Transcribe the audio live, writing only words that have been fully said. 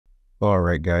All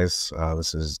right, guys,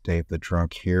 this is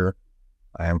Davethedrunk here.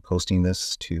 I am posting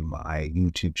this to my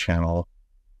YouTube channel,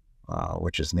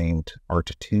 which is named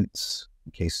Art2Toots,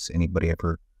 in case anybody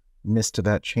ever missed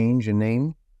that change in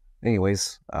name.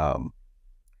 Anyways,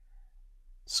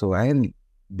 so I had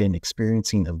been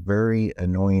experiencing a very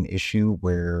annoying issue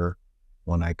where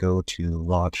when I go to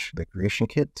launch the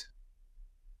CreationKit,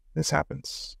 this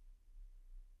happens.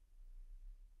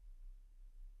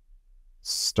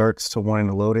 Starts to wanting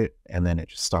to load it, and then it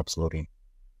just stops loading.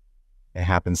 It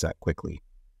happens that quickly.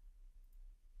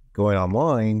 Going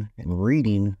online and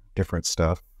reading different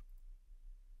stuff,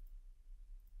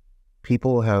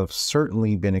 people have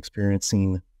certainly been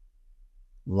experiencing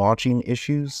launching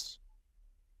issues,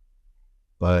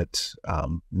 but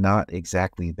not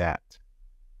exactly that.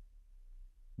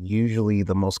 Usually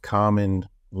the most common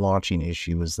launching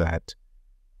issue is that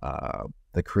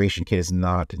the CreationKit is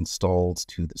not installed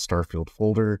to the Starfield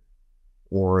folder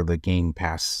or the Game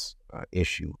Pass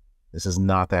issue. This is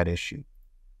not that issue.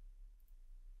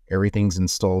 Everything's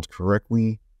installed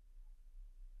correctly.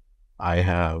 I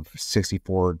have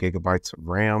 64 gigabytes of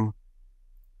RAM.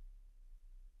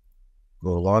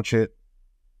 Go launch it.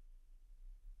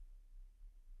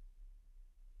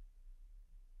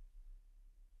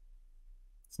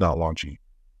 It's not launching.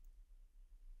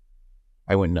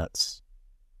 I went nuts.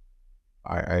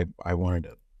 I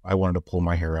wanted to pull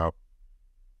my hair out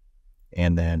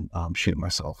and then shoot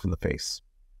myself in the face.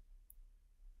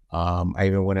 I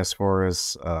even went as far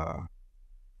as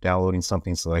downloading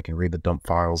something so that I can read the dump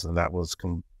files, and that was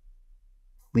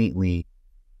completely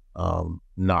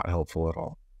not helpful at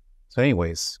all. So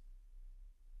anyways,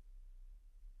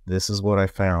 this is what I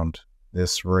found.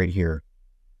 This right here.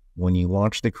 When you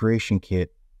launch the CreationKit,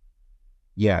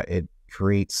 yeah, it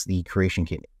creates the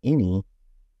CreationKit.ini,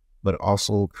 but it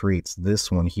also creates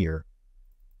this one here.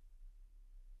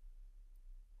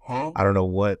 I don't know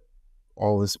what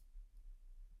all this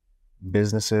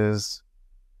business is,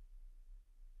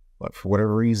 but for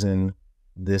whatever reason,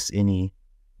 this ini,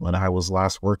 when I was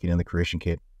last working in the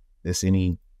CreationKit, this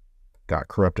ini got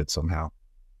corrupted somehow.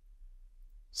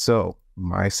 So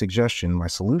my suggestion, my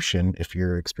solution, if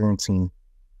you're experiencing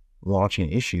launching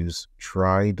issues, just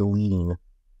try deleting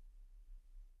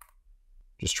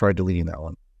that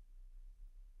one.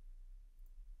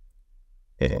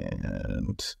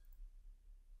 And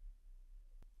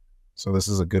so this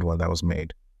is a good one that was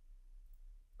made.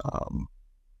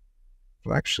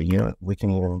 Well, actually, you know what? We can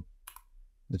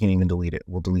even delete it.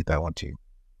 We'll delete that one too.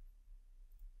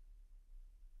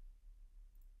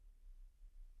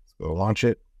 Let's go launch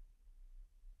it.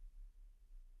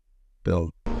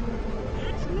 Boom.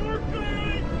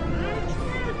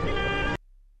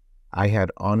 I had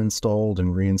uninstalled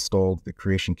and reinstalled the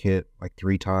CreationKit like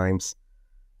 3 times.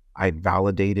 I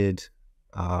validated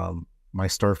my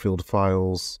Starfield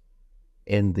files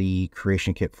and the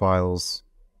CreationKit files.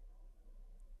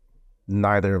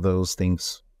 Neither of those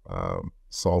things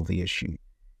solve the issue.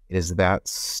 It is that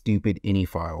stupid ini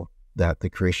file that the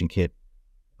CreationKit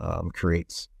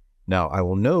creates. Now, I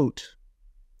will note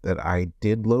that I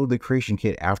did load the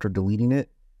CreationKit after deleting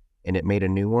it, and it made a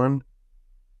new one.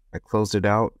 I closed it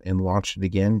out and launched it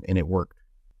again, and it worked.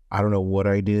 I don't know what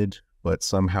I did, but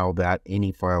somehow that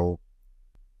ini file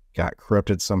got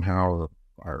corrupted somehow,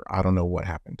 or I don't know what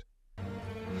happened.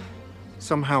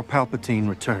 Somehow Palpatine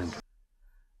returned.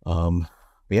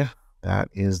 Yeah, that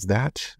is that.